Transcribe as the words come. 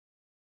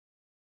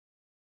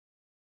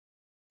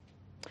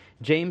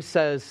James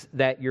says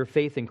that your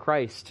faith in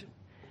Christ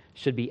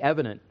should be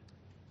evident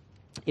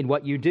in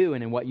what you do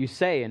and in what you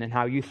say and in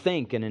how you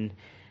think and in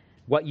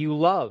what you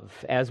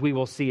love, as we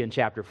will see in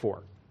chapter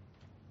 4.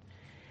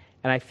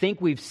 And I think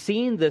we've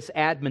seen this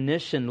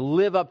admonition,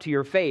 live up to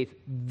your faith,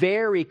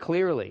 very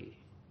clearly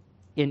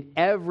in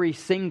every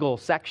single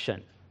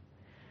section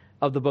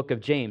of the book of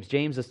James.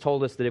 James has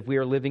told us that if we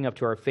are living up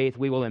to our faith,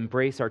 we will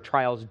embrace our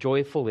trials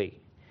joyfully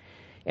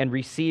and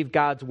receive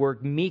God's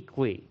word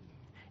meekly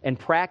and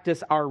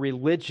practice our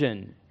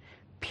religion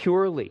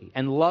purely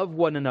and love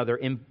one another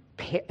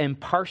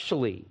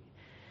impartially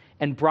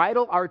and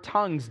bridle our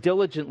tongues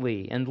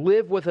diligently and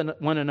live with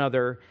one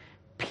another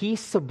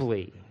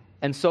peaceably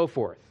and so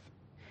forth.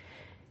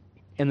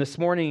 And this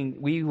morning,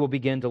 we will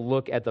begin to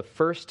look at the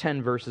first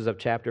 10 verses of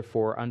chapter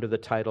 4 under the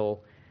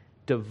title,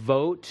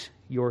 Devote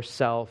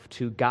Yourself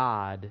to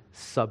God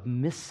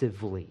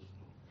Submissively.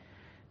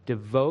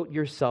 Devote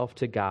yourself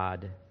to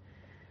God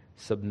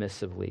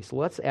submissively. So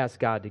let's ask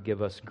God to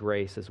give us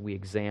grace as we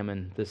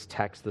examine this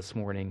text this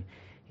morning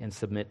and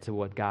submit to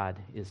what God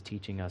is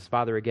teaching us.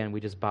 Father, again, we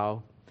just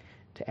bow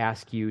to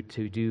ask you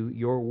to do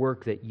your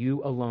work that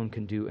you alone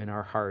can do in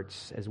our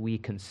hearts as we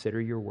consider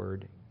your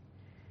word.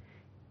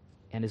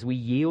 And as we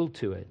yield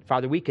to it,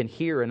 Father, we can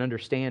hear and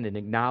understand and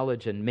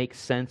acknowledge and make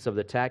sense of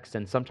the text.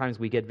 And sometimes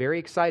we get very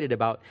excited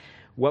about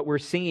what we're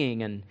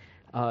seeing, and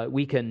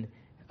we can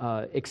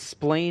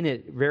explain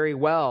it very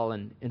well.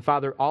 And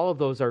Father, all of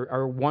those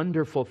are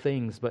wonderful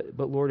things. But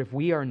Lord, if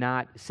we are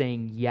not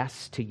saying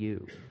yes to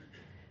you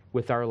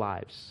with our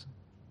lives,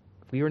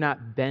 if we are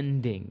not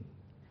bending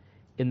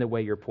in the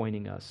way you're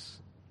pointing us,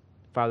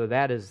 Father,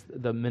 that is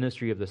the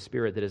ministry of the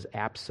Spirit that is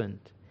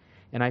absent.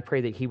 And I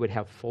pray that he would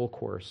have full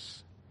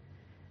course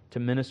to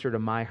minister to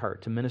my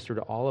heart, to minister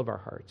to all of our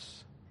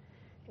hearts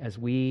as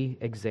we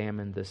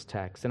examine this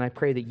text. And I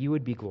pray that you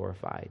would be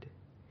glorified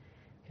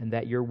and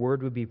that your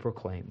word would be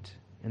proclaimed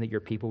and that your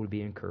people would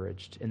be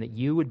encouraged and that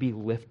you would be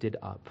lifted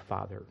up,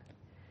 Father,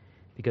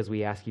 because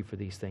we ask you for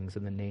these things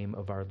in the name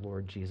of our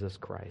Lord Jesus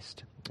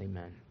Christ.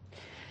 Amen.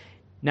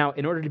 Now,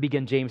 in order to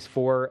begin James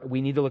 4,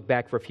 we need to look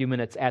back for a few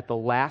minutes at the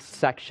last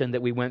section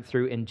that we went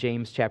through in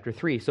James chapter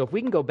 3. So if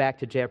we can go back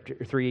to chapter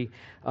 3,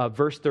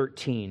 verse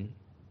 13,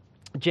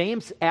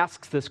 James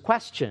asks this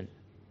question: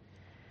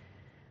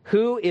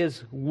 who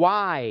is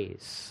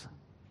wise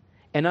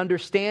and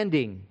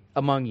understanding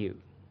among you?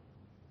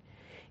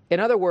 In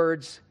other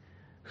words,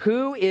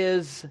 who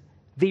is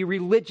the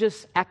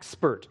religious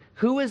expert?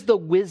 Who is the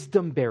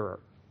wisdom bearer?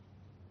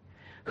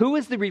 Who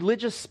is the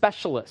religious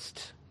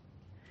specialist?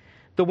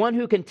 The one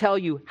who can tell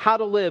you how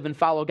to live and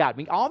follow God. I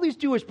mean, all these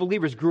Jewish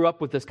believers grew up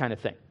with this kind of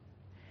thing.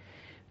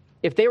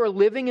 If they were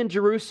living in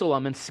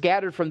Jerusalem and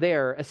scattered from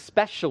there,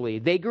 especially,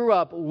 they grew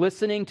up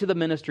listening to the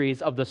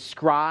ministries of the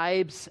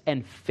scribes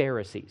and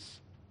Pharisees.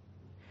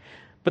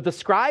 But the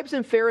scribes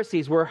and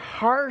Pharisees were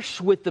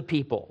harsh with the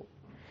people,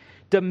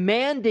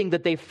 demanding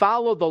that they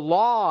follow the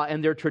law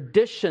and their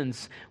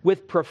traditions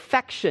with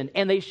perfection,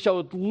 and they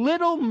showed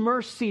little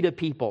mercy to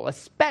people,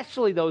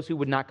 especially those who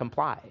would not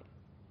comply.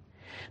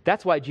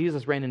 That's why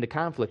Jesus ran into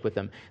conflict with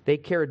them. They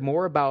cared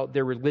more about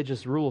their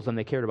religious rules than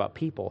they cared about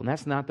people, and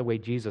that's not the way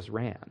Jesus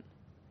ran.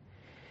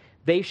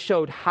 They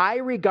showed high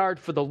regard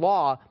for the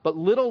law, but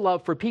little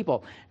love for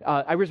people.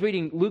 I was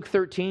reading Luke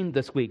 13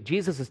 this week.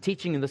 Jesus is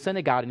teaching in the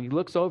synagogue, and he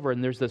looks over,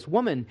 and there's this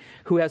woman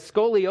who has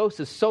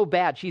scoliosis so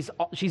bad,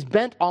 she's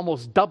bent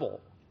almost double.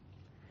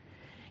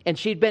 And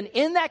she'd been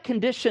in that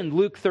condition,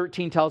 Luke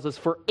 13 tells us,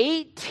 for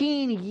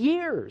 18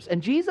 years.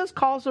 And Jesus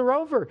calls her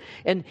over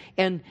and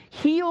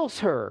heals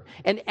her.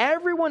 And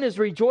everyone is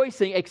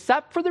rejoicing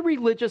except for the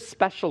religious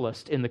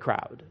specialist in the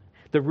crowd,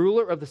 the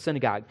ruler of the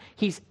synagogue.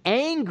 He's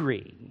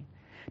angry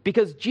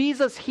because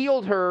Jesus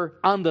healed her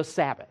on the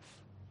Sabbath.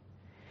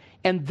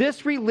 And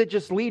this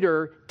religious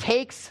leader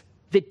takes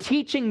the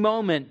teaching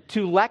moment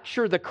to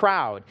lecture the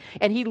crowd.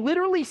 And he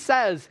literally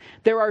says,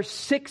 there are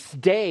 6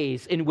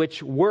 days in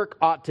which work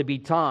ought to be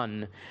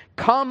done.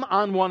 Come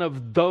on one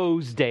of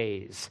those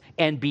days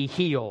and be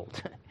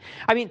healed.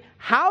 I mean,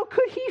 how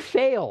could he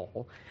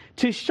fail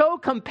to show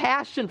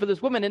compassion for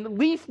this woman and at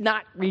least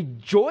not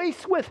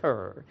rejoice with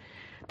her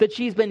that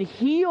she's been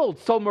healed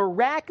so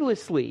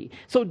miraculously?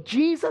 So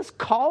Jesus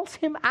calls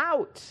him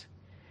out.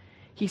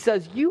 He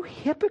says, you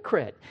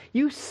hypocrite,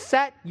 you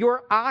set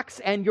your ox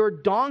and your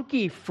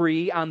donkey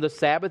free on the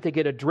Sabbath to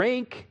get a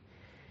drink,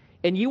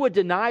 and you would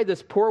deny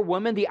this poor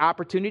woman the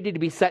opportunity to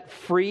be set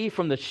free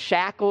from the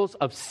shackles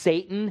of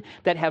Satan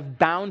that have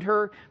bound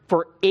her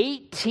for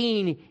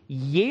 18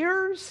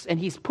 years? And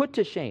he's put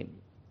to shame.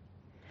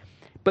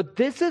 But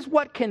this is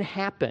what can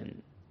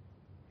happen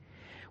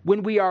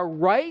when we are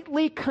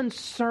rightly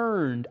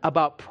concerned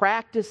about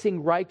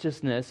practicing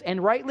righteousness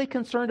and rightly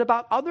concerned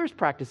about others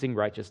practicing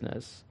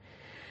righteousness,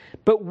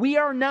 but we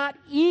are not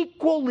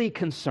equally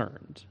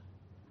concerned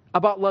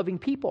about loving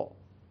people.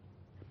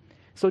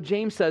 So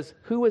James says,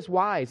 who is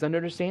wise and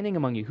understanding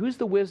among you? Who's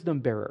the wisdom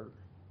bearer?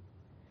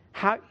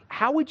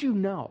 How would you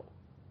know?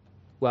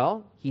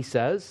 Well, he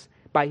says,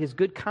 by his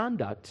good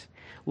conduct,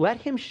 let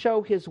him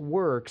show his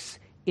works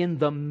in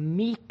the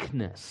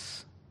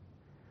meekness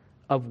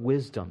of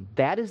wisdom.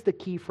 That is the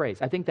key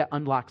phrase. I think that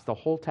unlocks the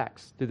whole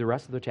text through the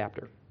rest of the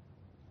chapter.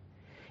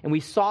 And we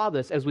saw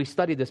this as we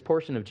studied this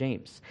portion of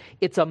James.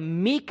 It's a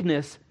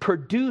meekness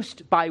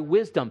produced by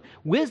wisdom.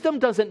 Wisdom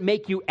doesn't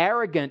make you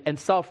arrogant and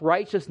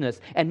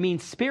self-righteousness and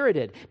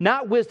mean-spirited.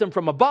 Not wisdom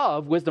from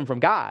above, wisdom from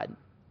God.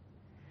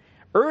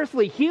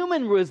 Earthly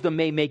human wisdom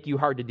may make you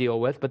hard to deal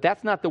with, but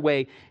that's not the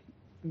way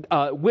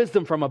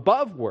wisdom from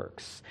above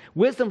works.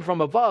 Wisdom from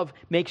above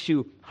makes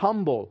you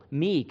humble,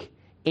 meek,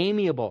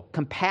 amiable,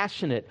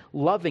 compassionate,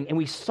 loving. And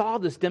we saw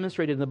this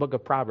demonstrated in the book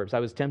of Proverbs.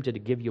 I was tempted to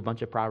give you a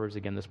bunch of Proverbs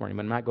again this morning,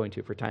 but I'm not going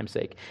to for time's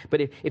sake.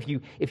 But if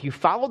you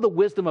follow the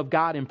wisdom of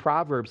God in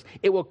Proverbs,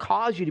 it will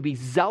cause you to be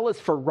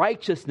zealous for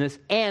righteousness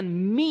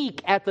and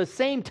meek at the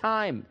same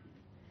time.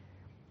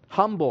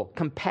 Humble,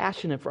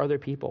 compassionate for other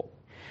people.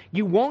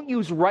 You won't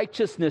use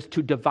righteousness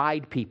to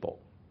divide people.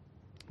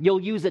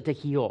 You'll use it to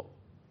heal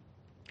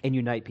and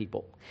unite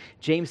people.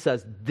 James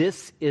says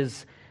this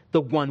is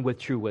the one with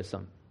true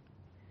wisdom.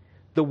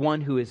 The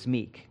one who is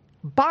meek.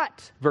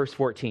 But, verse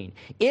 14,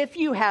 if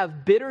you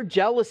have bitter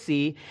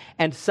jealousy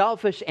and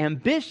selfish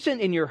ambition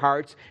in your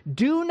hearts,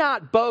 do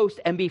not boast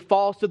and be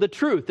false to the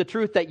truth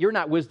that you're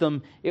not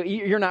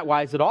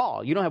wise at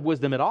all. You don't have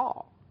wisdom at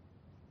all.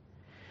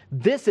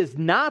 This is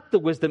not the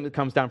wisdom that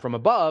comes down from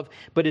above,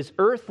 but is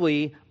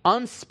earthly,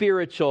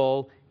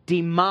 unspiritual,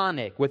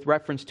 demonic, with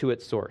reference to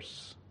its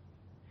source.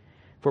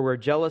 For where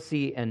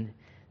jealousy and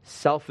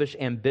selfish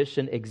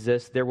ambition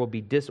exists, there will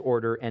be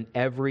disorder and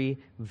every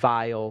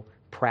vile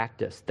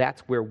practice. That's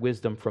where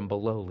wisdom from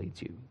below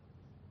leads you.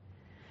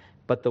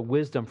 But the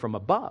wisdom from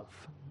above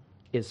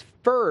is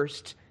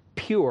first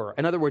pure.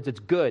 In other words, it's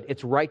good,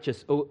 it's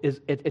righteous,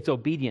 it's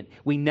obedient.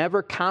 We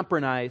never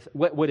compromise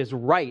what is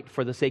right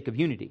for the sake of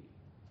unity.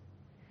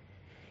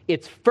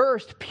 It's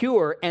first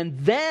pure, and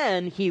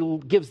then he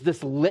gives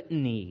this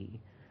litany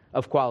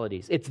of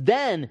qualities. It's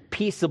then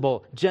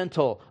peaceable,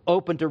 gentle,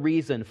 open to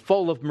reason,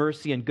 full of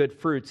mercy and good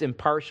fruits,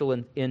 impartial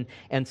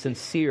and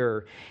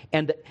sincere,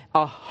 and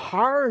a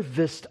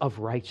harvest of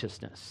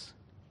righteousness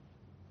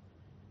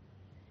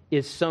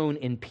is sown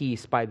in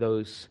peace by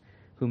those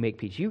who make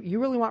peace. You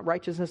really want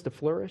righteousness to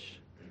flourish?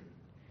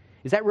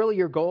 Is that really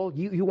your goal?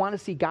 You want to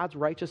see God's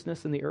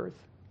righteousness in the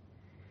earth?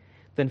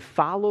 Then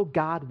follow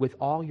God with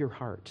all your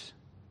heart.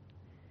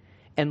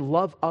 And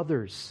love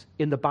others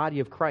in the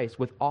body of Christ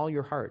with all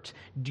your heart.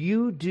 Do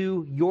you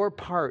do your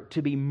part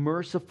to be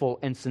merciful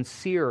and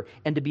sincere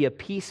and to be a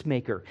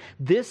peacemaker?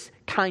 This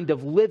kind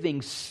of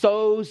living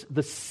sows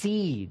the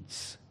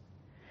seeds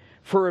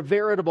for a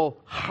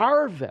veritable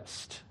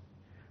harvest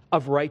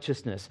of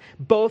righteousness,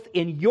 both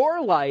in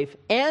your life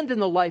and in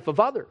the life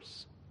of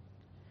others.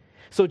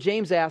 So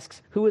James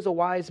asks, who is a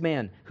wise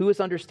man? Who is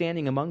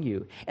understanding among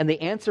you? And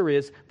the answer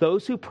is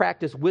those who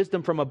practice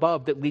wisdom from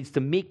above that leads to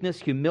meekness,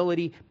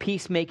 humility,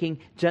 peacemaking,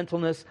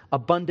 gentleness,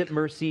 abundant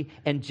mercy,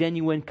 and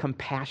genuine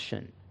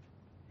compassion.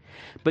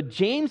 But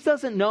James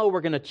doesn't know we're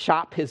going to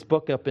chop his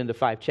book up into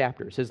 5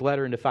 chapters, his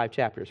letter into 5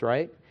 chapters,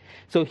 right?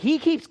 So he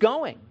keeps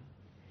going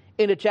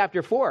into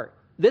chapter 4.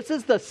 This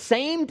is the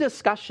same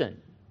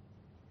discussion.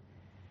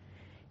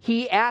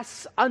 He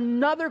asks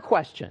another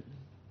question.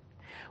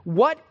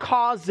 What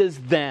causes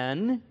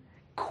then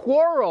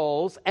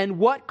quarrels and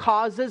what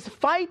causes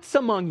fights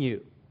among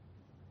you?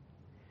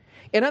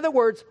 In other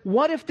words,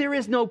 what if there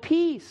is no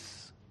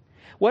peace?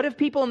 What if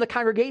people in the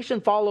congregation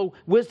follow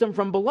wisdom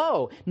from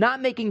below,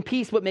 not making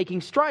peace but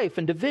making strife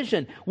and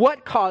division?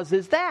 What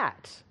causes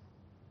that?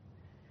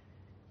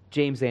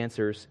 James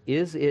answers,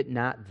 is it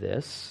not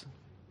this,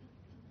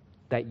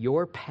 that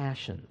your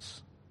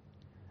passions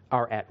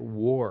are at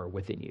war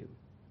within you?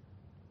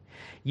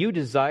 You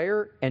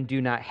desire and do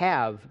not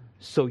have,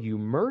 so you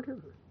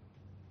murder.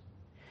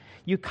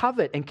 You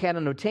covet and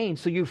cannot obtain,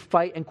 so you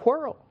fight and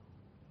quarrel.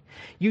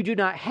 You do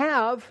not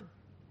have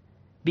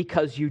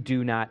because you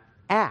do not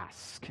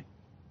ask.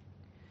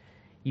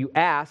 You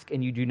ask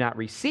and you do not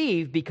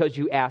receive because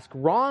you ask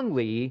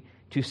wrongly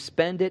to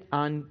spend it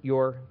on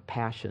your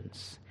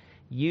passions.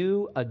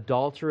 You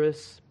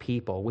adulterous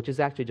people, which is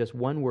actually just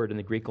one word in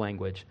the Greek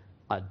language,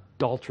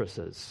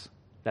 adulteresses.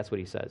 That's what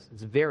he says.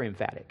 It's very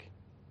emphatic.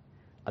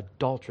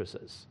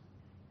 Adulteresses.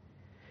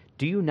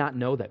 Do you not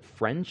know that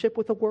friendship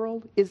with the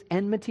world is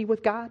enmity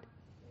with God?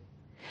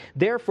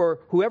 Therefore,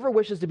 whoever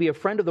wishes to be a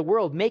friend of the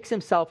world makes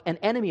himself an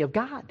enemy of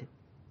God.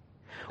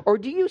 Or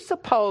do you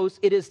suppose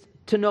it is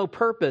to no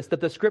purpose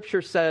that the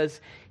Scripture says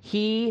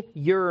he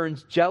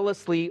yearns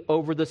jealously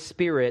over the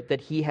Spirit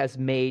that he has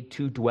made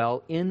to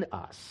dwell in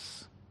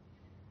us?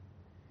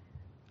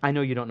 I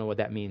know you don't know what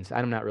that means.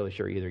 I'm not really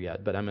sure either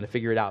yet, but I'm going to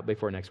figure it out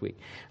before next week.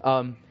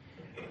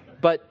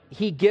 But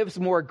he gives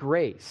more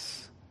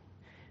grace.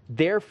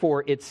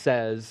 Therefore, it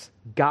says,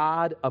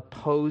 God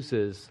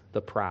opposes the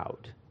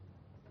proud,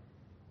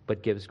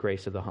 but gives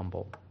grace to the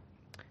humble.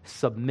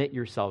 Submit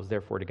yourselves,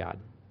 therefore, to God.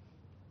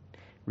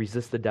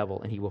 Resist the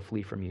devil, and he will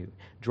flee from you.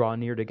 Draw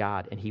near to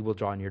God, and he will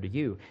draw near to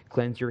you.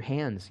 Cleanse your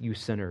hands, you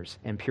sinners,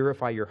 and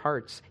purify your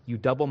hearts, you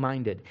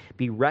double-minded.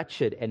 Be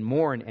wretched and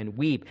mourn and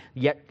weep,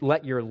 yet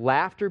let your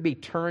laughter be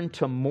turned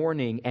to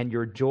mourning and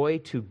your joy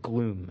to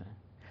gloom.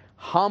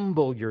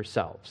 Humble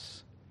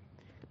yourselves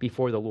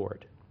before the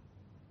Lord,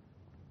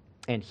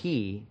 and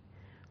he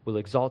will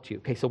exalt you.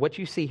 Okay, so what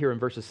you see here in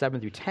verses 7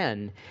 through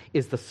 10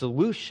 is the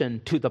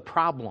solution to the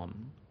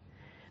problem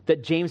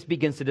that James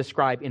begins to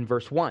describe in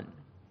verse 1.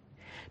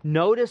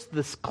 Notice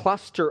this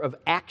cluster of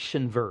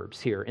action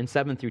verbs here in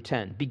 7 through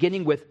 10,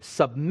 beginning with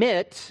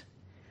submit,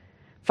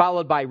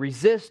 followed by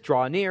resist,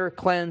 draw near,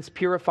 cleanse,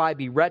 purify,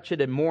 be wretched,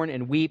 and mourn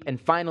and weep,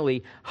 and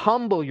finally,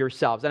 humble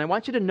yourselves. And I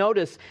want you to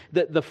notice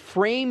the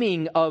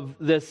framing of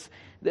this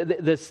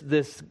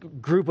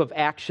group of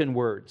action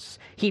words.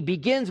 He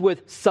begins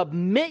with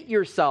submit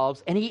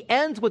yourselves, and he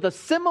ends with a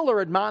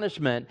similar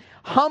admonishment,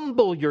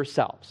 humble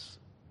yourselves.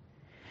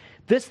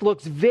 This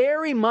looks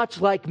very much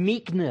like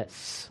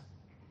meekness.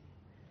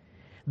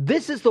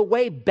 This is the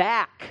way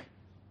back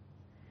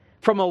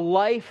from a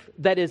life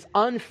that is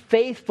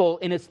unfaithful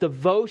in its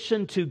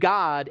devotion to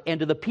God and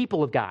to the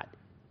people of God.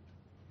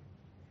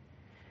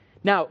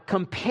 Now,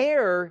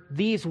 compare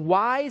these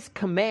wise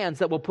commands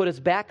that will put us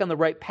back on the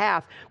right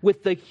path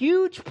with the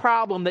huge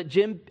problem that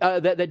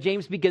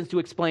James begins to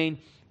explain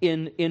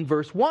in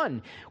verse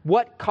 1.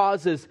 What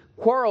causes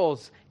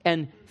quarrels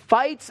and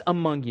fights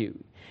among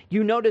you?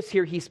 You notice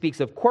here he speaks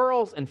of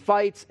quarrels and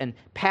fights and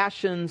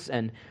passions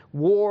and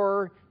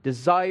war,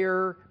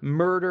 desire,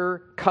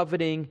 murder,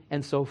 coveting,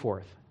 and so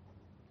forth.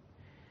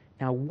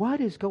 Now, what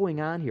is going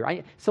on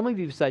here? Some of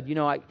you have said,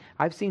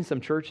 I've seen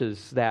some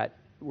churches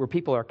where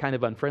people are kind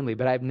of unfriendly,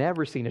 but I've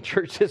never seen a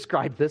church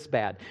described this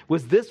bad.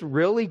 Was this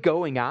really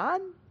going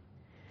on?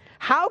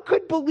 How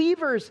could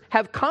believers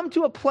have come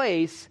to a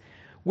place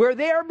where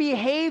they are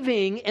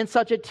behaving in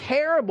such a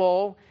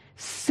terrible,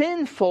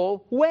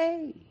 sinful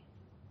way?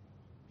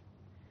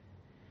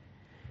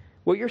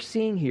 What you're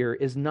seeing here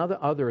is none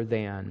other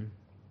than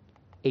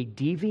a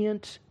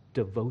deviant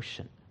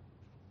devotion.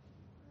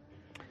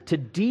 To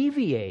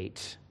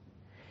deviate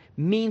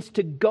means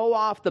to go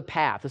off the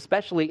path,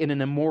 especially in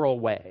an immoral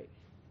way.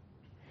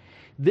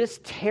 This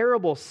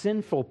terrible,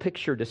 sinful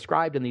picture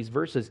described in these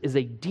verses is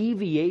a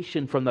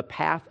deviation from the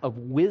path of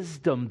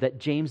wisdom that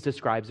James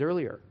describes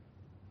earlier.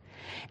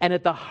 And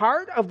at the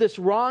heart of this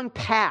wrong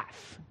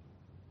path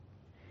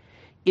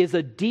is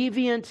a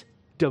deviant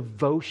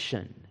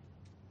devotion,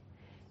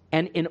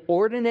 an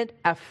inordinate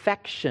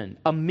affection,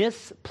 a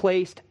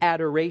misplaced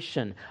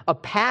adoration, a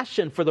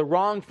passion for the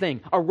wrong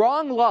thing, a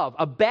wrong love,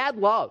 a bad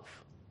love.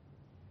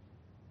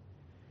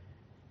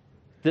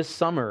 This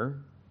summer,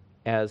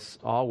 as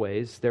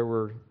always, there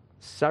were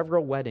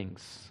several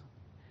weddings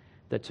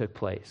that took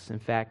place. In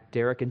fact,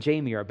 Derek and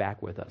Jamie are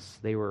back with us.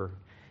 They were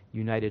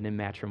united in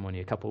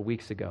matrimony a couple of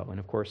weeks ago. And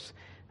of course,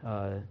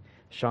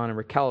 Sean and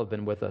Raquel have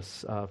been with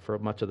us for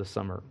much of the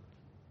summer.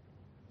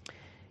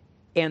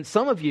 And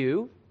some of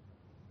you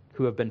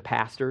who have been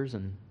pastors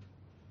and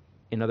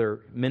in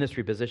other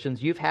ministry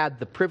positions, you've had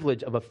the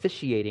privilege of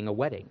officiating a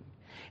wedding.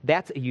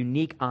 That's a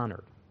unique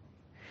honor,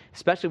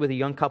 especially with a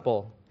young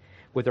couple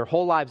with their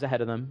whole lives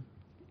ahead of them,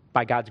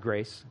 by God's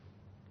grace,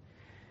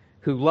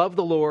 who love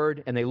the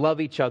Lord and they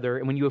love each other.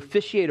 And when you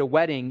officiate a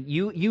wedding,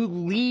 you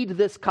lead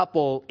this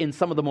couple in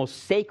some of the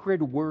most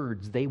sacred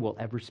words they will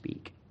ever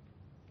speak.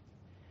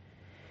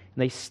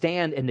 And they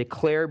stand and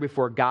declare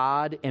before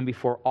God and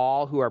before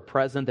all who are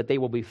present that they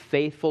will be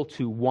faithful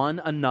to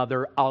one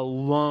another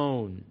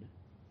alone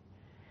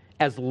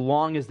as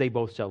long as they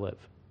both shall live.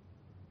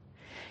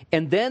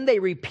 And then they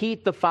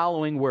repeat the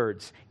following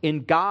words: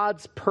 in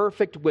God's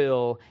perfect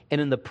will and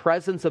in the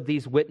presence of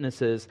these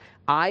witnesses,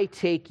 I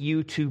take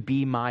you to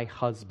be my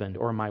husband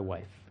or my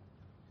wife.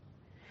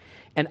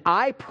 And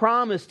I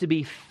promise to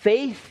be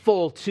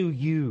faithful to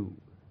you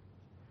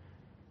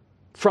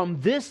from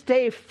this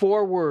day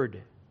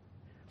forward,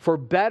 for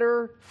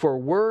better, for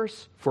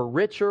worse, for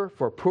richer,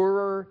 for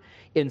poorer,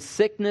 in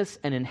sickness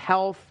and in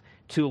health,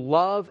 to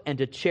love and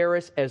to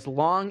cherish as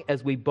long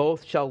as we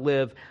both shall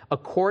live,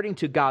 according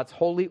to God's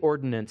holy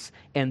ordinance,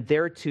 and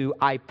thereto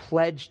I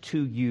pledge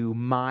to you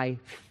my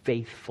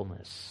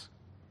faithfulness.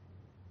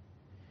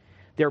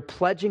 They're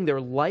pledging their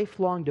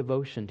lifelong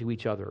devotion to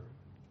each other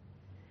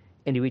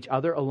and to each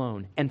other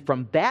alone. And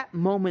from that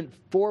moment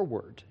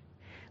forward,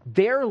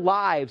 their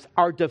lives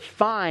are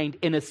defined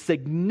in a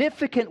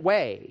significant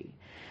way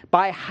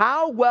by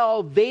how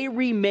well they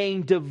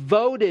remain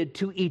devoted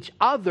to each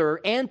other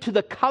and to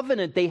the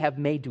covenant they have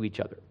made to each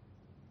other.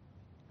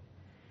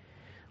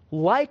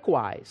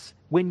 Likewise,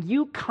 when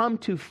you come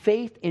to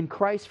faith in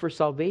Christ for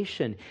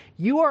salvation,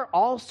 you are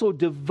also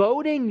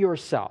devoting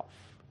yourself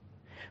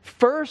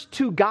first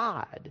to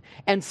God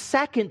and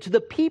second to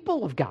the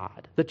people of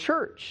God, the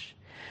church.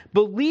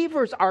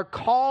 Believers are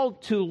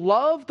called to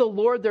love the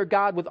Lord their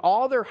God with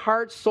all their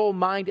heart, soul,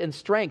 mind, and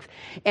strength.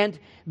 And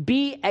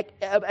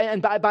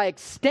by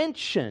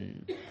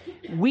extension,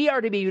 we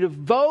are to be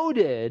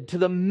devoted to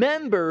the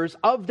members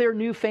of their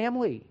new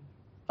family,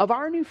 of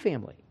our new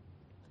family.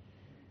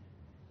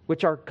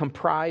 which are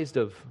comprised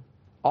of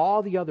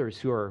all the others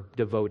who are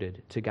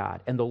devoted to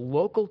God. And the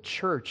local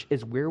church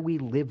is where we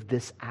live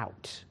this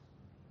out.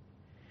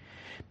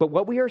 But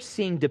what we are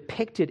seeing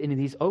depicted in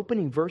these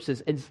opening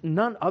verses is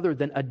none other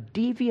than a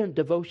deviant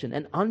devotion,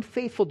 an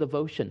unfaithful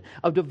devotion,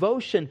 a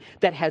devotion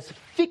that has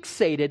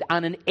fixated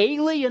on an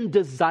alien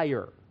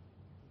desire.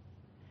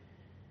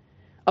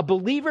 A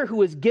believer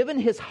who has given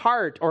his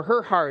heart or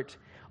her heart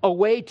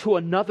away to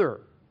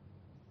another,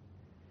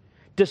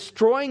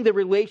 destroying the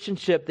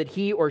relationship that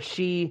he or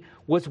she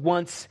was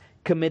once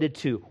committed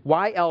to.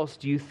 Why else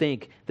do you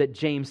think that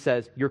James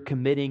says you're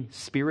committing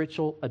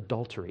spiritual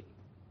adultery?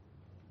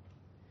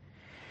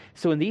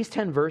 So in these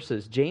 10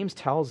 verses, James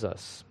tells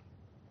us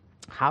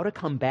how to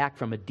come back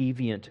from a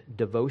deviant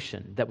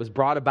devotion that was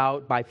brought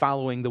about by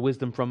following the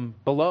wisdom from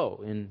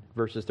below in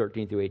verses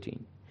 13 through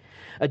 18.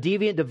 A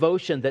deviant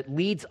devotion that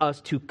leads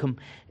us to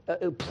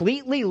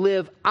completely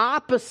live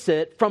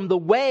opposite from the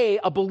way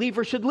a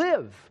believer should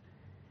live,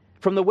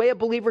 from the way a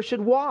believer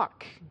should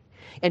walk.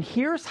 And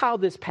here's how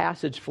this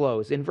passage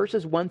flows. In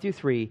verses 1 through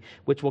 3,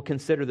 which we'll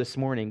consider this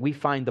morning, we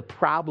find the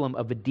problem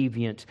of a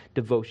deviant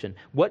devotion.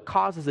 What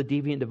causes a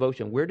deviant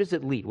devotion? Where does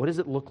it lead? What does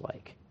it look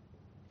like?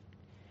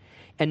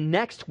 And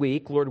next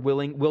week, Lord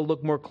willing, we'll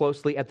look more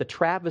closely at the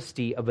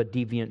travesty of a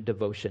deviant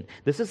devotion.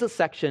 This is a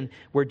section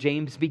where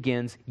James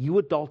begins, you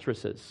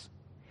adulteresses.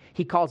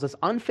 He calls us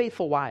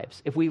unfaithful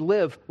wives if we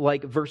live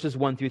like verses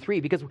 1 through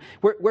 3, because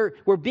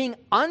we're being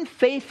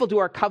unfaithful to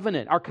our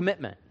covenant, our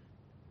commitment.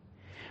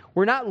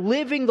 We're not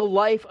living the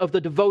life of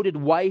the devoted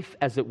wife,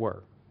 as it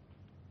were.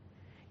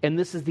 And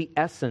this is the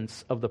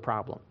essence of the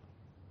problem.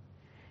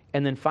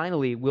 And then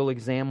finally, we'll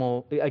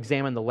examine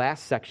the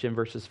last section,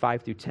 verses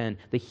 5 through 10,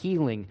 the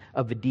healing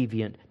of the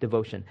deviant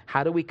devotion.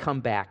 How do we come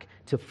back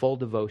to full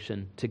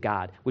devotion to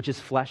God, which is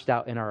fleshed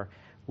out in our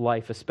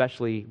life,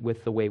 especially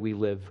with the way we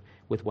live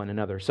with one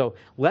another? So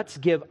let's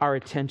give our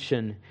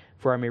attention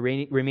for our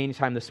remaining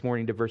time this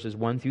morning to verses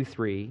 1 through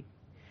 3,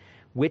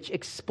 which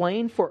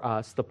explain for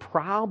us the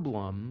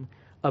problem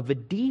of a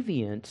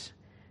deviant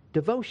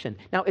devotion.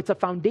 Now, it's a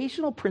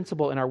foundational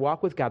principle in our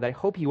walk with God that I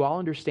hope you all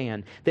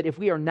understand, that if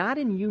we are not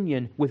in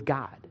union with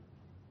God,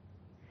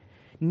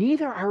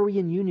 neither are we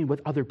in union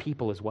with other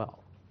people as well.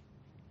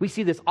 We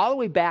see this all the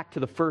way back to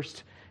the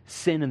first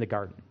sin in the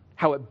garden,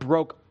 how it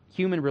broke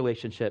human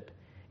relationship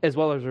as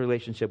well as a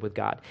relationship with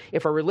God.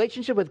 If our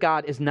relationship with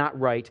God is not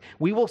right,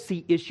 we will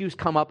see issues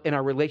come up in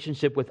our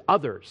relationship with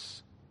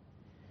others,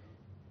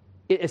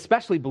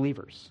 especially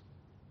believers.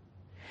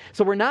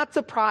 So we're not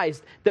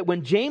surprised that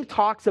when James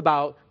talks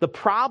about the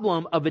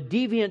problem of a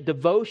deviant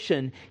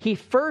devotion, he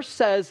first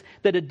says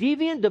that a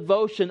deviant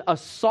devotion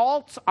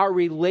assaults our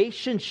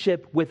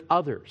relationship with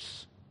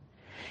others.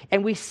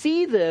 And we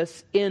see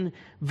this in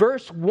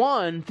verse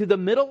 1 through the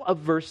middle of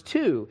verse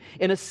 2,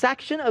 in a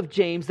section of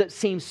James that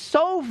seems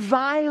so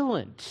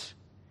violent.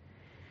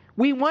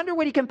 We wonder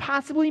what he can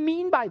possibly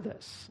mean by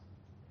this.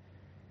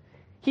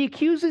 He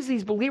accuses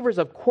these believers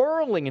of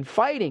quarreling and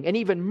fighting and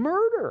even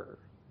murder.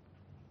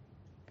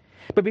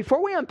 But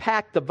before we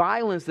unpack the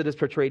violence that is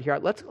portrayed here,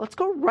 let's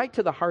go right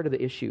to the heart of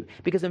the issue.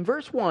 Because in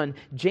verse 1,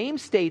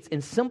 James states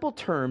in simple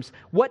terms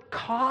what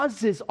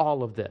causes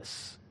all of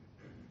this.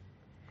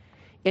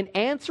 In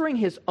answering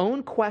his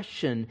own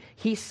question,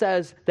 he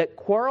says that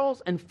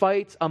quarrels and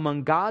fights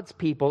among God's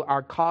people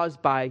are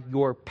caused by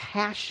your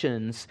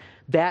passions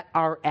that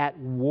are at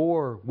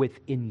war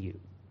within you.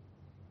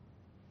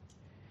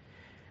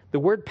 The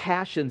word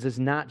passions is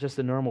not just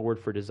a normal word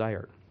for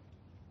desire.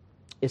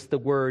 It's the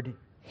word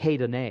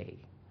hedone,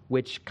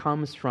 which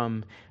comes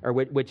from, or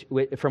which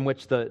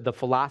the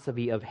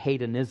philosophy of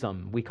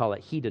hedonism, we call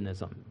it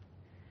hedonism,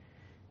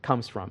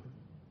 comes from.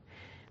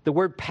 The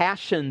word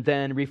passion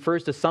then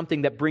refers to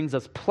something that brings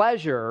us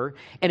pleasure,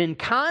 and in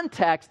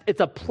context,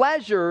 it's a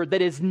pleasure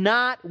that is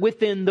not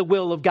within the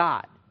will of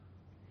God.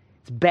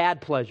 It's bad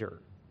pleasure,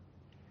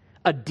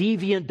 a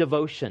deviant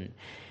devotion.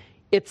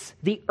 It's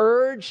the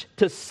urge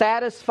to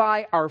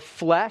satisfy our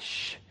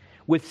flesh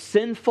with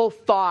sinful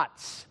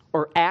thoughts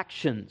or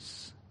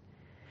actions.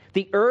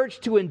 The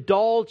urge to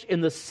indulge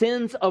in the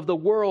sins of the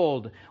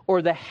world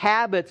or the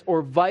habits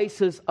or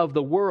vices of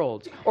the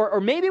world. Or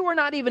maybe we're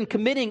not even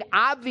committing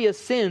obvious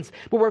sins,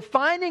 but we're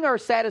finding our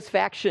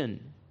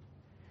satisfaction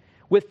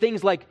with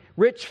things like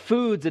rich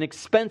foods and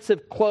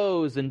expensive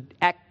clothes and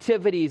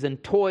activities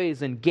and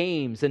toys and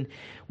games. And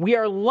we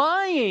are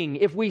lying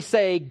if we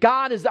say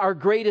God is our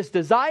greatest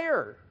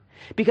desire,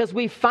 because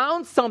we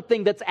found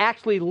something that's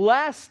actually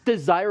less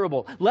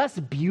desirable, less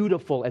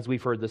beautiful, as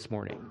we've heard this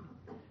morning,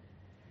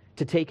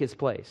 to take his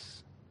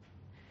place.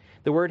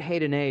 The word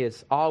hedone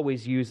is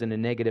always used in a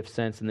negative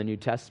sense in the New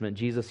Testament.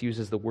 Jesus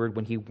uses the word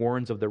when he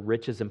warns of the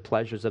riches and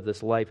pleasures of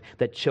this life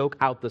that choke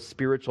out the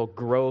spiritual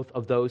growth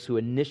of those who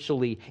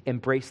initially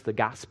embrace the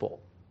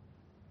gospel.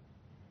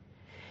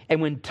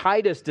 And when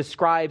Titus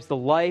describes the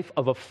life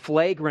of a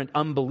flagrant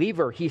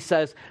unbeliever, he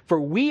says, "For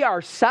we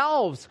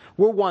ourselves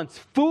were once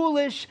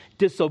foolish,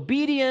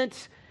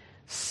 disobedient,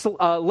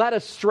 led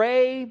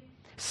astray,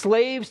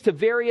 slaves to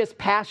various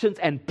passions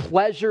and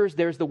pleasures,"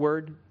 there's the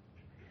word.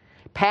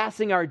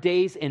 passing our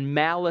days in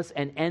malice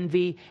and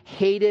envy,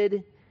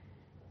 hated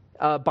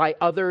by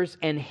others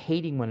and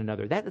hating one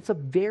another. That's a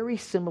very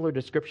similar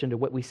description to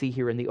what we see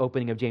here in the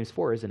opening of James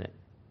 4, isn't it?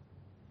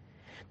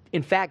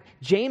 In fact,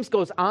 James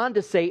goes on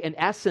to say, in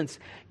essence,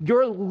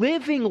 you're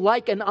living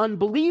like an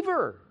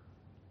unbeliever.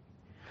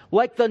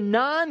 Like the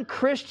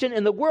non-Christian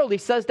in the world. He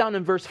says down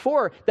in verse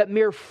 4 that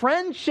mere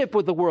friendship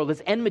with the world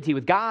is enmity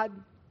with God.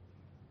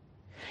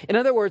 In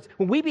other words,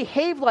 when we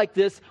behave like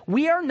this,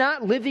 we are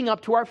not living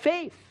up to our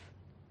faith.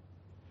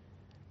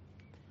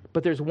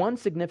 But there's one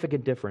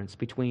significant difference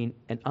between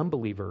an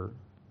unbeliever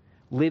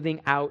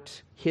living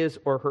out his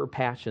or her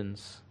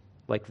passions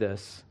like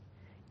this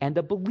and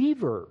a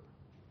believer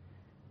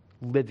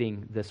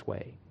living this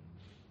way.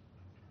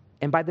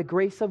 And by the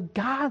grace of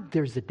God,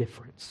 there's a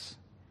difference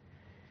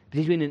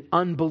between an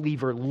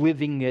unbeliever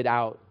living it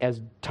out, as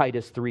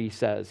Titus 3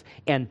 says,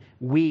 and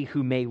we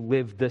who may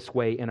live this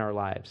way in our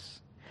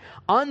lives.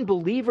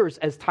 Unbelievers,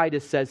 as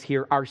Titus says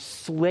here, are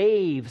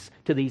slaves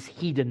to these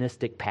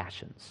hedonistic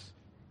passions.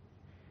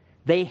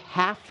 They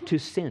have to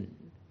sin.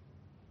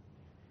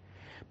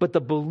 But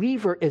the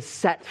believer is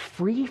set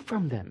free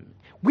from them.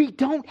 We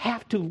don't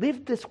have to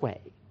live this way.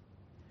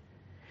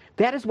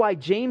 That is why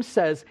James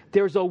says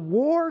there's a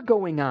war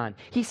going on.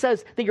 He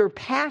says that your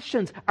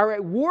passions are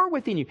at war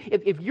within you.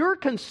 If you're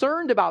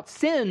concerned about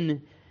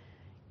sin,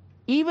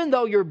 even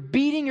though you're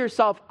beating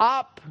yourself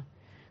up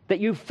that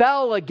you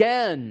fell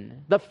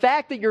again, the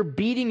fact that you're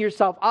beating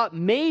yourself up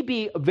may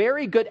be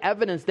very good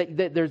evidence that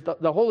there's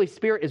the Holy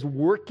Spirit is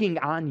working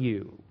on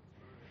you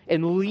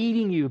and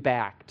leading you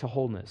back to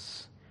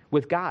wholeness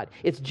with God.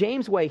 It's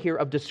James' way here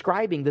of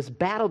describing this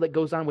battle that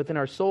goes on within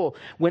our soul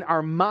when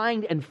our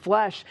mind and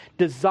flesh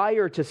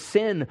desire to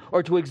sin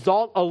or to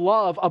exalt a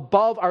love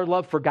above our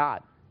love for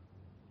God.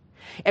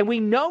 And we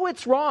know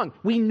it's wrong.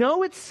 We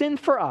know it's sin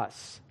for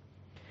us.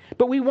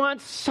 But we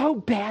want so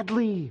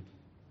badly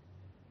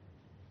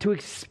to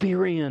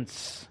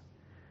experience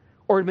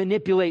or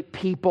manipulate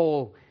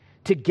people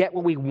to get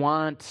what we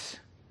want,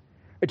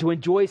 or to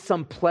enjoy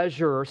some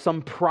pleasure or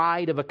some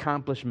pride of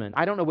accomplishment.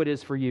 I don't know what it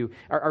is for you.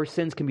 Our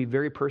sins can be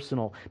very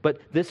personal,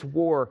 but this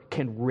war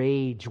can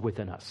rage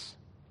within us.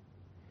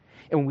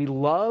 And when we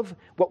love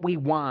what we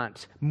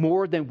want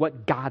more than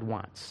what God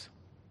wants,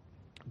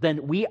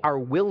 then we are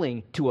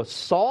willing to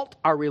assault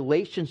our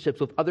relationships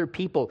with other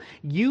people,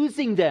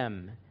 using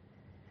them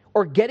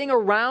or getting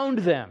around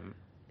them,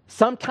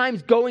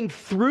 sometimes going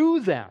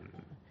through them,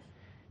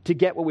 to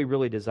get what we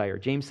really desire.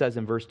 James says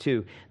in verse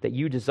 2 that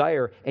you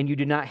desire and you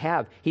do not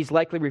have. He's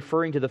likely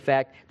referring to the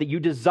fact that you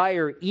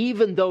desire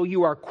even though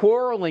you are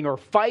quarreling or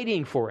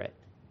fighting for it.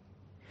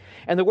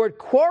 And the word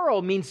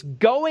quarrel means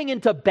going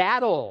into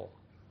battle,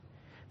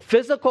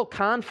 physical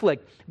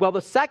conflict. Well,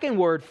 the second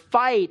word,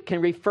 fight, can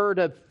refer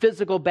to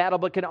physical battle,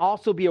 but can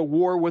also be a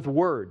war with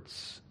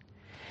words.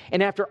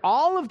 And after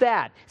all of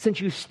that, since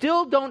you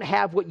still don't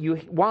have what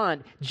you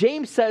want,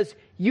 James says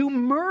you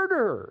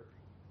murder.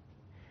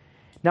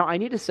 Now, I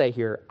need to say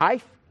here, I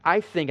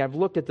think I've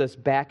looked at this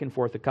back and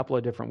forth a couple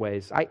of different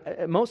ways.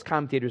 Most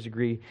commentators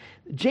agree.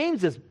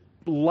 James is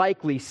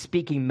likely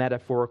speaking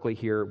metaphorically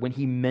here when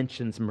he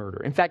mentions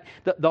murder. In fact,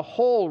 the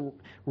whole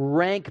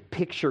rank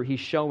picture he's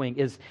showing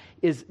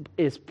is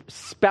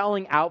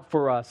spelling out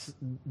for us,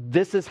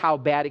 this is how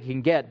bad it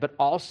can get, but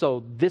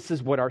also this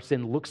is what our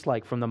sin looks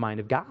like from the mind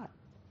of God.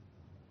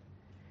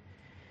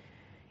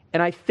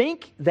 And I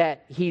think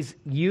that he's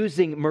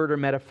using murder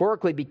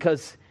metaphorically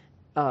because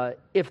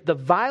if the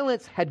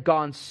violence had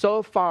gone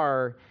so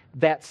far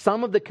that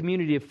some of the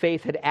community of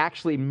faith had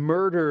actually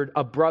murdered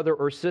a brother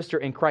or sister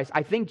in Christ,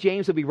 I think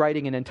James would be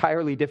writing an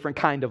entirely different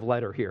kind of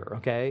letter here,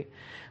 okay?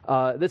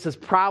 This is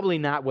probably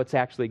not what's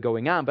actually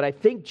going on, but I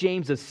think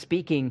James is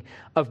speaking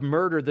of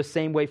murder the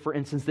same way, for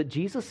instance, that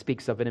Jesus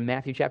speaks of it in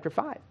Matthew chapter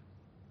 5.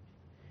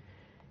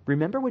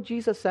 Remember what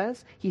Jesus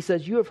says? He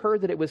says, you have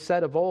heard that it was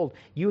said of old,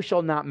 you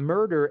shall not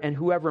murder, and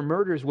whoever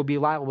murders will be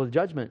liable to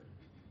judgment.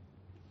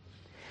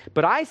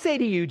 But I say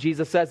to you,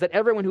 Jesus says, that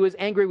everyone who is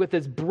angry with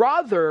his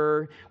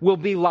brother will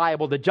be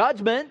liable to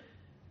judgment.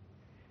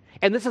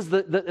 And this is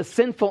the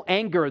sinful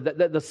anger,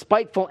 the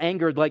spiteful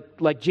anger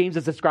like James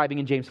is describing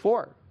in James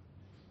 4.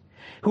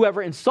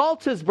 Whoever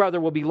insults his brother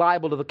will be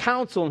liable to the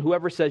council, and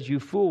whoever says you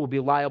fool will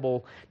be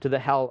liable to the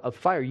hell of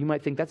fire. You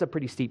might think that's a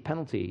pretty steep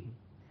penalty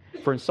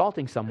for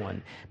insulting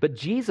someone. But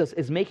Jesus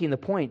is making the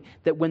point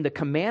that when the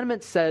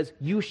commandment says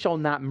you shall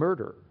not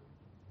murder,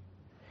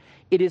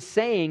 it is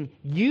saying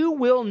you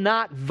will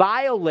not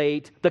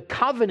violate the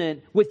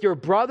covenant with your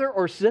brother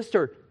or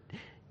sister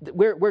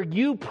where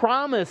you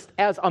promised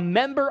as a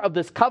member of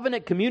this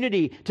covenant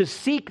community to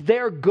seek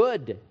their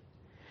good.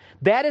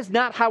 That is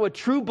not how a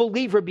true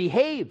believer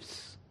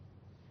behaves.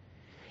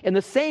 In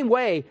the same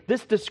way,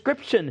 this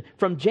description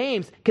from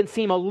James can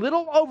seem a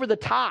little over the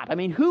top. I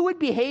mean, who would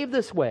behave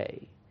this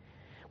way?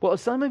 Well,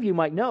 as some of you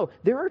might know,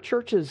 there are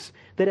churches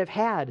that have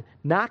had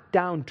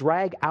knockdown,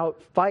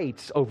 drag-out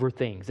fights over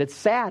things. It's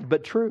sad,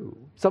 but true.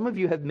 Some of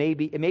you have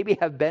maybe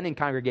have been in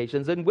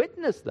congregations and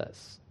witnessed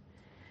this.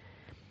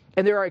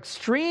 And there are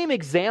extreme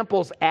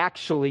examples,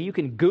 actually. You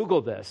can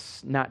Google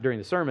this, not during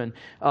the sermon,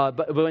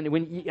 but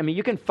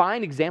you can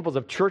find examples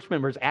of church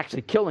members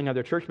actually killing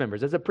other church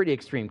members. That's a pretty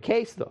extreme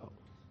case, though.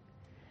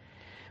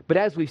 But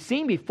as we've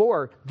seen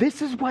before,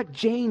 this is what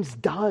James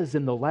does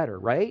in the letter,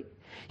 right?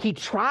 He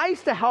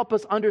tries to help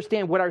us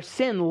understand what our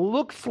sin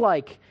looks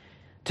like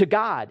to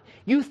God.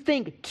 You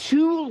think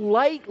too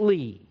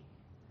lightly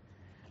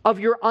of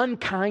your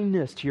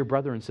unkindness to your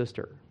brother and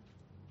sister.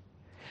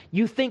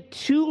 You think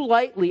too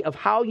lightly of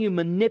how you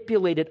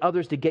manipulated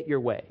others to get your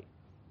way.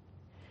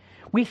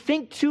 We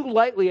think too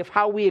lightly of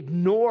how we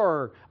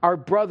ignore our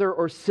brother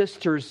or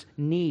sister's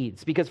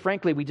needs because,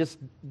 frankly, we just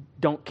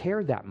don't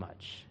care that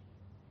much.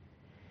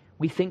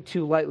 We think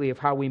too lightly of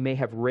how we may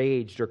have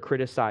raged or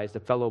criticized a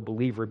fellow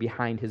believer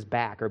behind his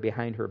back or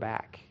behind her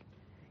back,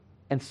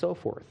 and so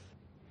forth.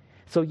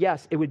 So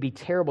yes, it would be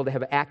terrible to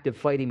have active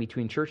fighting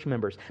between church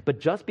members,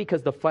 but just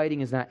because the fighting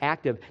is not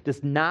active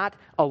does not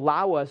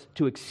allow us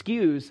to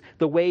excuse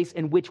the ways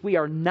in which we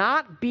are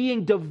not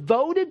being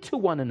devoted to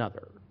one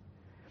another,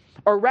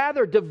 or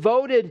rather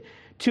devoted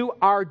to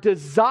our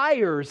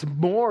desires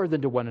more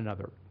than to one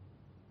another.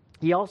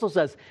 He also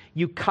says,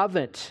 you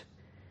covet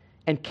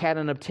and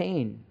cannot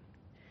obtain,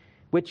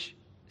 which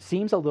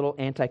seems a little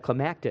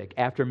anticlimactic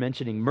after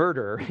mentioning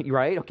murder,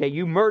 right? Okay,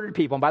 you murdered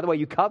people, and by the way,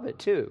 you covet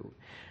too.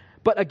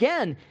 But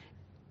again,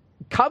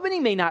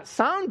 coveting may not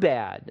sound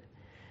bad,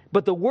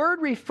 but the word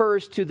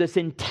refers to this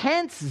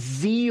intense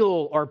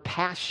zeal or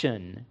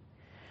passion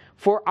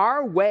for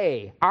our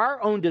way,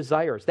 our own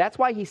desires. That's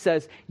why he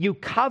says, you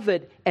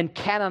covet and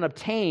cannot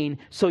obtain,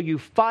 so you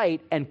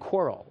fight and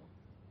quarrel.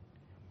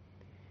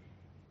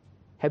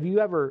 Have you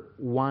ever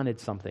wanted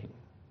something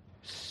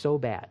so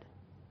bad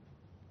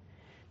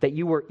that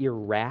you were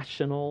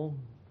irrational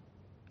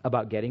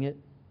about getting it?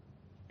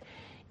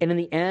 And in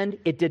the end,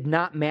 it did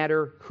not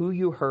matter who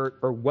you hurt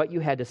or what you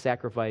had to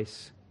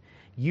sacrifice.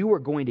 You were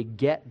going to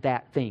get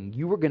that thing.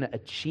 You were going to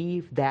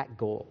achieve that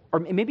goal.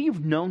 Or maybe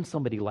you've known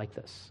somebody like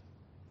this.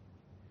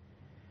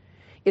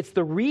 It's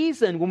the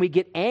reason when we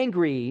get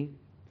angry,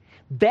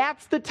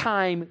 that's the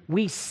time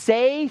we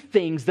say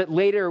things that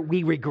later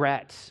we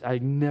regret. I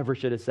never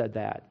should have said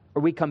that.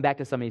 Or we come back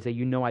to somebody and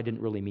say, I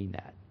didn't really mean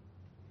that.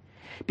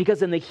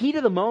 Because in the heat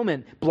of the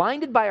moment,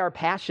 blinded by our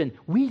passion,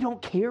 we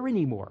don't care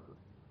anymore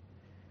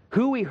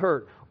who we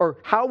hurt or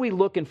how we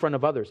look in front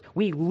of others.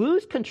 We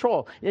lose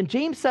control. And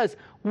James says,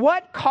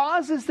 what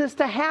causes this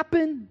to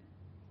happen?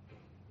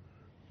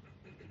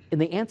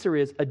 And the answer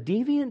is a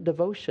deviant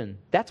devotion.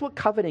 That's what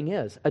coveting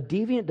is, a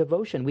deviant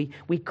devotion.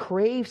 We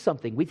crave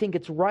something. We think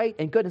it's right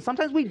and good. And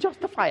sometimes we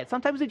justify it.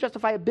 Sometimes we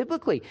justify it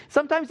biblically.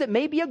 Sometimes it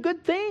may be a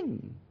good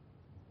thing.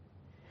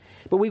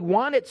 But we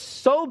want it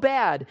so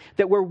bad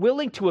that we're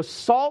willing to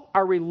assault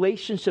our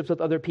relationships with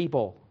other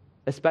people,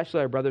 especially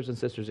our brothers and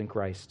sisters in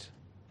Christ,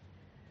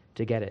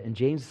 to get it. And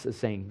James is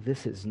saying,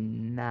 this is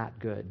not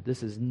good.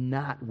 This is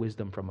not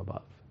wisdom from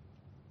above.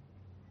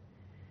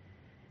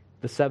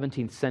 The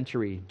 17th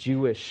century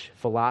Jewish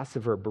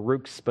philosopher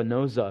Baruch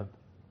Spinoza,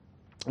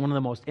 one of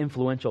the most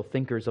influential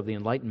thinkers of the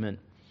Enlightenment,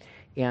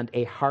 and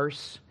a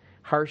harsh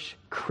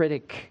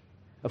critic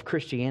of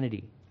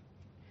Christianity,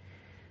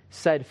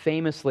 said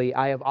famously,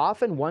 I have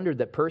often wondered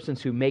that persons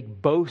who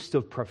make boast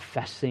of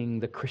professing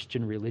the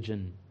Christian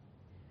religion,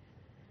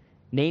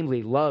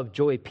 namely love,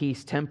 joy,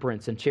 peace,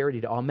 temperance, and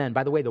charity to all men.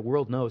 By the way, the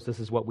world knows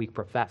this is what we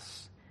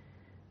profess.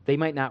 They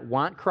might not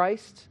want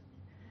Christ.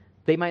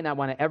 They might not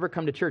want to ever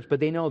come to church, but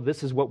they know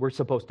this is what we're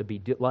supposed to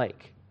be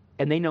like.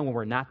 And they know when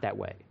we're not that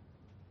way.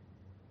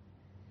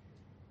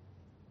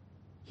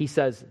 He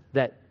says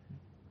that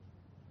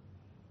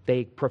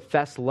they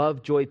profess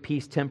love, joy,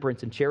 peace,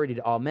 temperance, and charity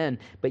to all men,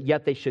 but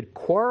yet they should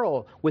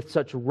quarrel with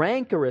such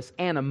rancorous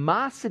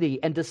animosity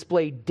and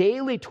display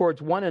daily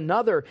towards one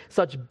another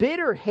such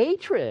bitter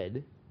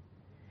hatred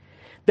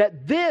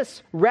that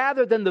this,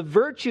 rather than the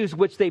virtues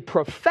which they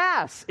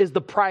profess, is the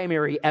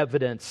primary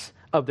evidence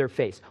of their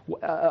faith.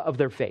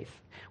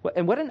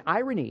 And what an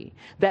irony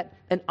that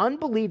an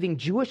unbelieving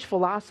Jewish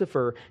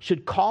philosopher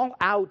should call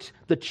out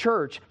the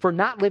church for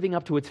not living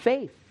up to its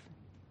faith.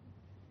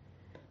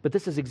 But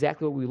this is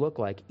exactly what we look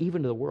like,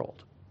 even to the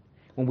world,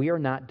 when we are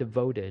not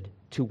devoted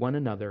to one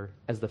another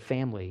as the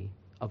family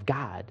of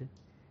God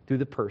through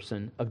the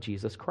person of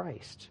Jesus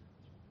Christ.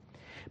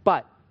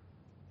 But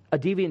a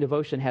deviant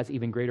devotion has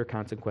even greater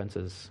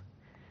consequences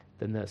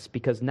than this,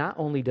 because not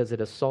only does it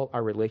assault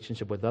our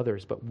relationship with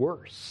others, but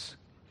worse,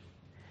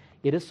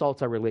 it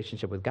assaults our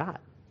relationship with God.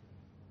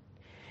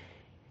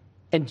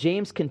 And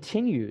James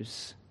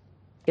continues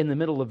in the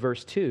middle of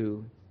verse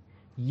 2,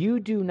 you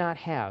do not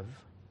have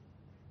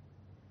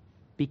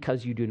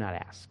because you do not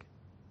ask.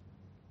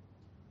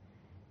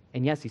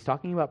 And yes, he's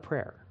talking about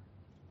prayer.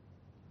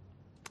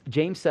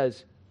 James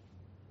says,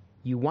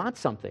 you want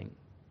something,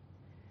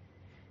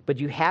 but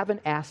you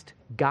haven't asked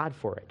God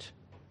for it.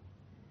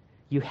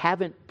 You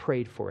haven't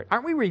prayed for it.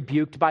 Aren't we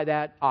rebuked by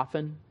that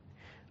often?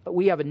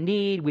 We have a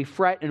need, we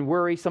fret and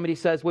worry. Somebody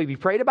says, well, have you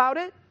prayed about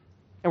it?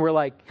 And we're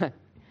like,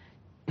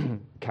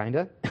 kind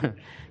of,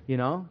 you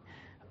know?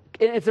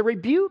 And it's a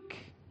rebuke.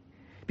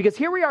 Because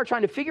here we are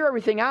trying to figure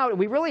everything out, and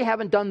we really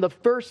haven't done the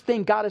first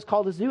thing God has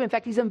called us to do. In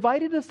fact, He's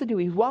invited us to do.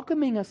 He's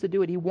welcoming us to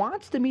do it. He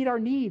wants to meet our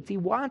needs. He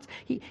wants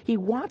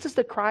us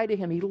to cry to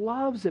Him. He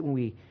loves it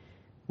when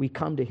we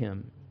come to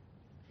Him.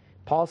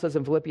 Paul says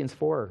in Philippians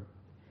 4,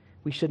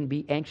 we shouldn't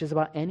be anxious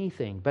about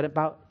anything, but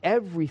about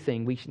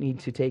everything we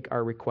need to take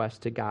our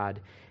request to God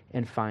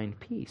and find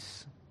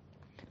peace.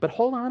 But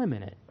hold on a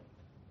minute.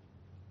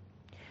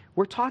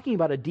 We're talking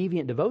about a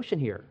deviant devotion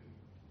here.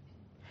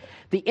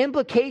 The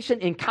implication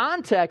in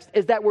context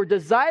is that we're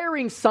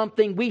desiring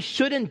something we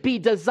shouldn't be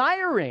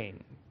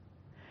desiring.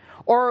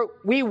 Or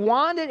we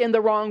want it in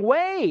the wrong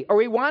way, or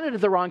we want it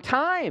at the wrong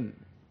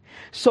time.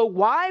 So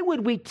why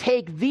would we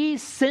take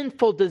these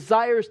sinful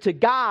desires to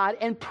God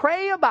and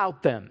pray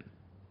about them?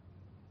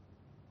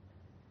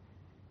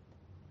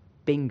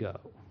 Bingo.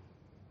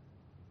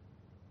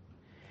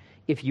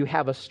 If you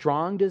have a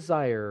strong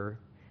desire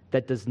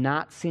that does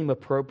not seem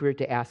appropriate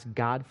to ask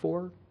God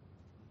for,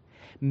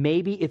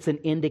 maybe it's an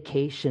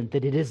indication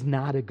that it is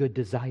not a good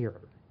desire,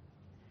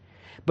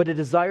 but a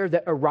desire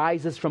that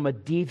arises from a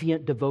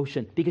deviant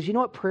devotion. Because you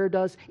know what prayer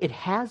does? It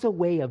has a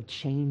way of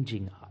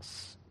changing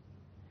us.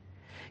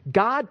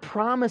 God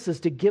promises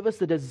to give us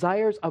the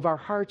desires of our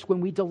hearts when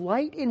we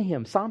delight in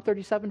Him. Psalm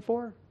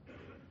 37:4.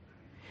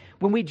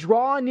 When we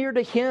draw near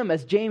to Him,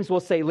 as James will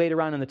say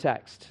later on in the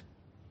text.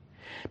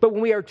 But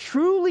when we are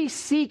truly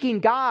seeking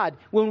God,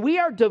 when we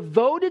are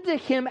devoted to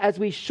Him as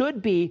we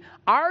should be,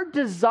 our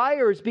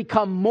desires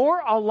become more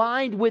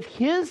aligned with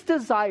His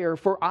desire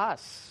for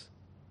us.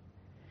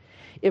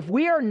 If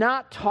we are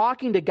not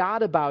talking to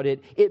God about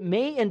it, it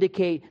may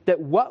indicate that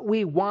what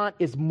we want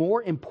is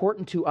more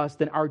important to us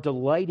than our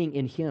delighting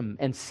in Him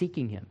and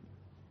seeking Him.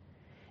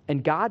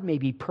 And God may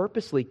be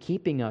purposely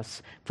keeping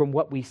us from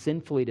what we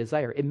sinfully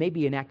desire. It may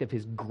be an act of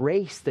His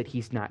grace that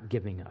He's not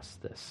giving us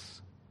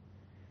this.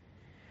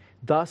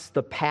 Thus,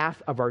 the path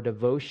of our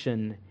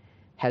devotion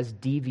has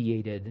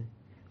deviated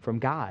from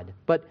God.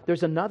 But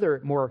there's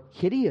another more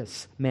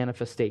hideous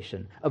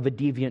manifestation of a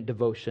deviant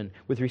devotion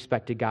with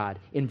respect to God.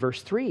 In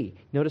verse 3,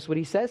 notice what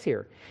he says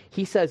here.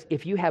 He says,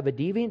 if you have a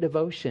deviant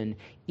devotion,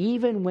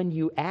 even when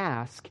you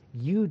ask,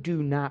 you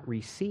do not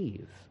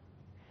receive,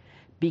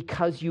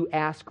 because you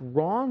ask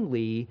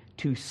wrongly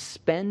to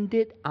spend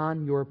it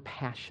on your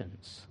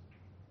passions.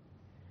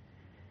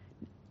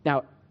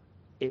 Now,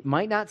 it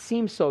might not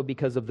seem so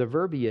because of the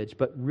verbiage,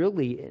 but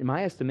really, in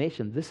my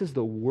estimation, this is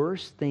the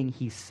worst thing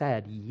he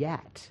said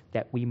yet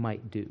that we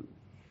might do.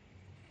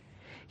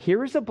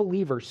 Here is a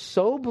believer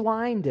so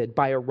blinded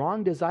by a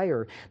wrong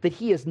desire that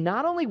he is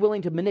not only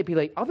willing to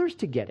manipulate others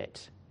to get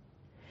it,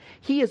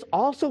 he is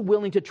also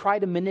willing to try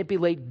to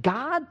manipulate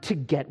God to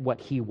get what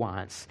he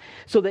wants,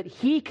 so that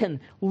he can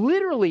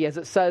literally, as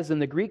it says in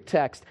the Greek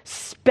text,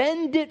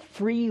 spend it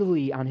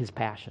freely on his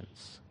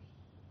passions.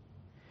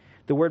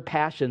 The word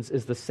passions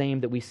is the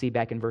same that we see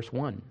back in verse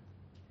 1.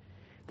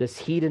 This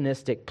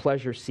hedonistic,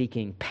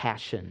 pleasure-seeking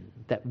passion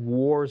that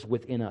wars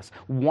within us,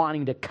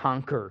 wanting to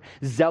conquer,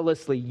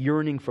 zealously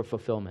yearning for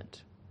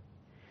fulfillment.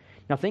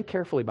 Now think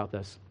carefully about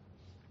this.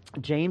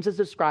 James is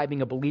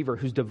describing a believer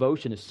whose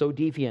devotion is so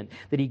deviant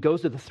that he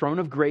goes to the throne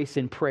of grace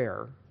in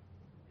prayer,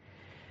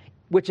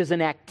 which is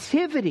an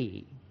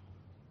activity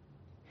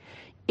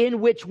in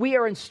which we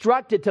are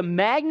instructed to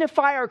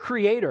magnify our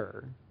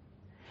Creator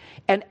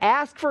and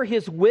ask for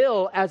His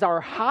will as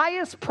our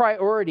highest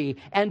priority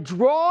and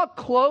draw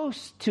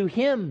close to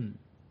Him.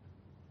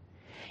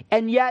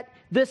 And yet,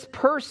 this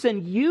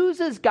person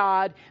uses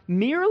God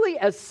merely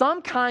as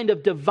some kind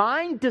of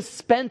divine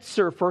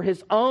dispenser for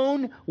his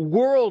own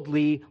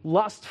worldly,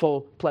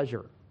 lustful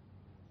pleasure.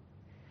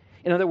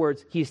 In other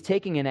words, he's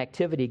taking an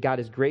activity God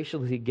has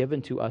graciously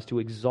given to us to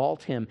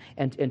exalt Him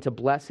and to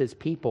bless His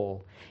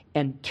people,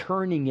 and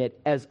turning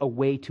it as a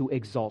way to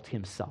exalt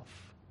himself.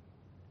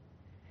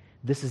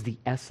 This is the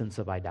essence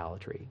of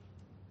idolatry.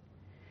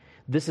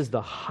 This is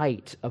the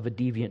height of a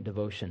deviant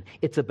devotion.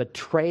 It's a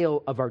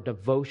betrayal of our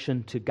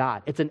devotion to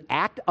God. It's an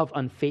act of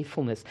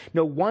unfaithfulness.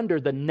 No wonder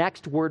the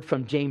next word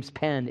from James'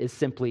 pen is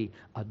simply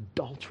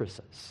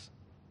adulteresses.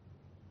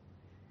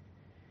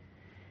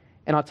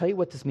 And I'll tell you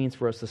what this means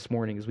for us this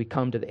morning as we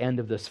come to the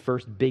end of this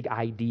first big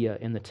idea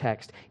in the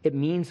text. It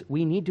means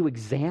we need to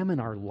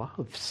examine our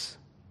loves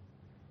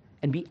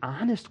and be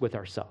honest with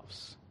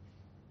ourselves.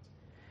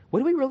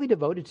 What are we really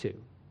devoted to?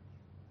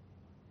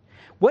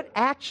 What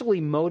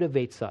actually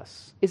motivates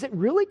us? Is it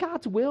really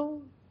God's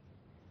will?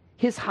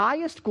 His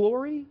highest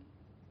glory?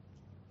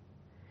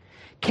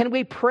 Can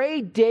we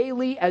pray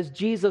daily as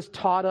Jesus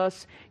taught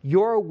us,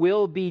 your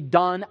will be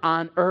done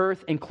on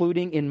earth,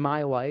 including in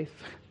my life,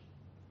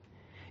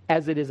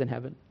 as it is in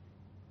heaven?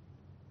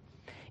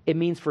 It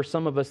means for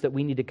some of us that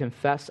we need to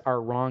confess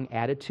our wrong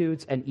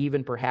attitudes and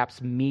even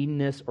perhaps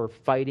meanness or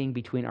fighting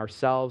between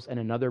ourselves and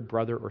another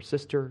brother or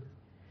sister,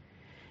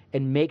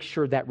 and make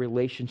sure that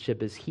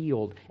relationship is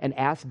healed, and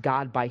ask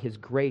God by His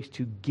grace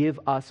to give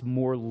us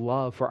more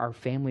love for our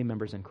family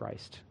members in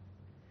Christ.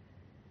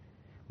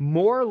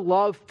 More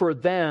love for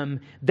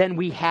them than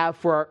we have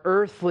for our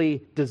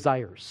earthly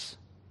desires.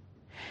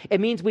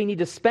 It means we need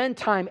to spend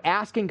time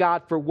asking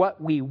God for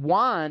what we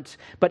want,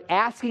 but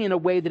asking in a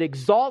way that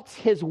exalts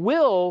His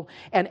will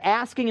and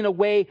asking in a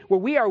way where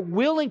we are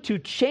willing to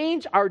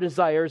change our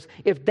desires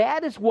if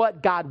that is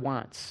what God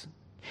wants.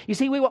 You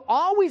see, we will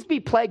always be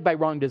plagued by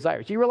wrong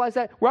desires. Do you realize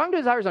that? Wrong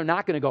desires are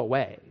not going to go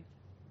away.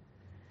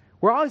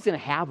 We're always going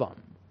to have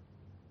them.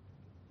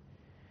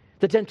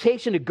 The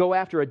temptation to go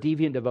after a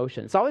deviant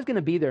devotion, it's always going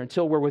to be there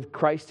until we're with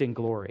Christ in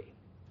glory.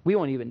 We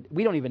don't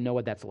even know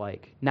what that's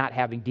like, not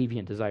having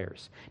deviant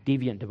desires,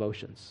 deviant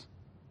devotions.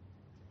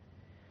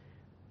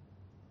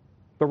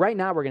 But right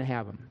now we're going to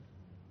have them.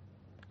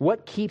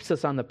 What keeps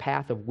us on the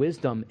path of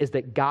wisdom is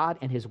that God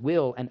and His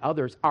will and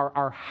others are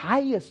our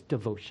highest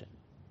devotion,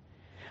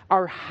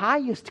 our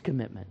highest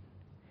commitment.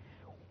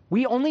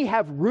 We only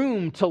have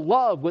room to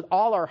love with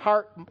all our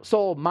heart,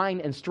 soul,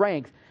 mind, and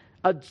strength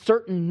a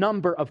certain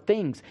number of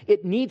things.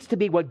 It needs to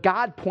be what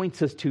God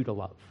points us to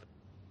love,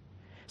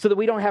 so that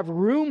we don't have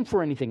room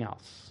for anything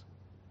else.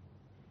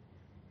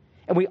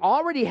 And we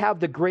already have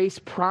the grace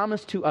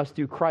promised to us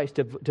through Christ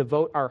to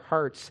devote our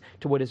hearts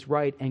to what is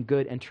right and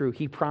good and true.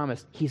 He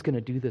promised He's going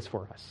to do this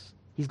for us.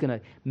 He's going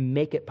to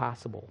make it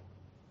possible.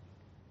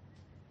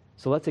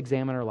 So let's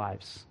examine our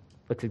lives.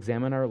 Let's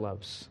examine our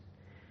loves.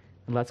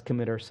 And let's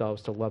commit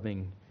ourselves to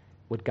loving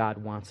what God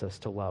wants us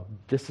to love.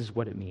 This is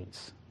what it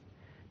means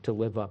to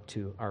live up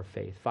to our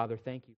faith. Father, thank you.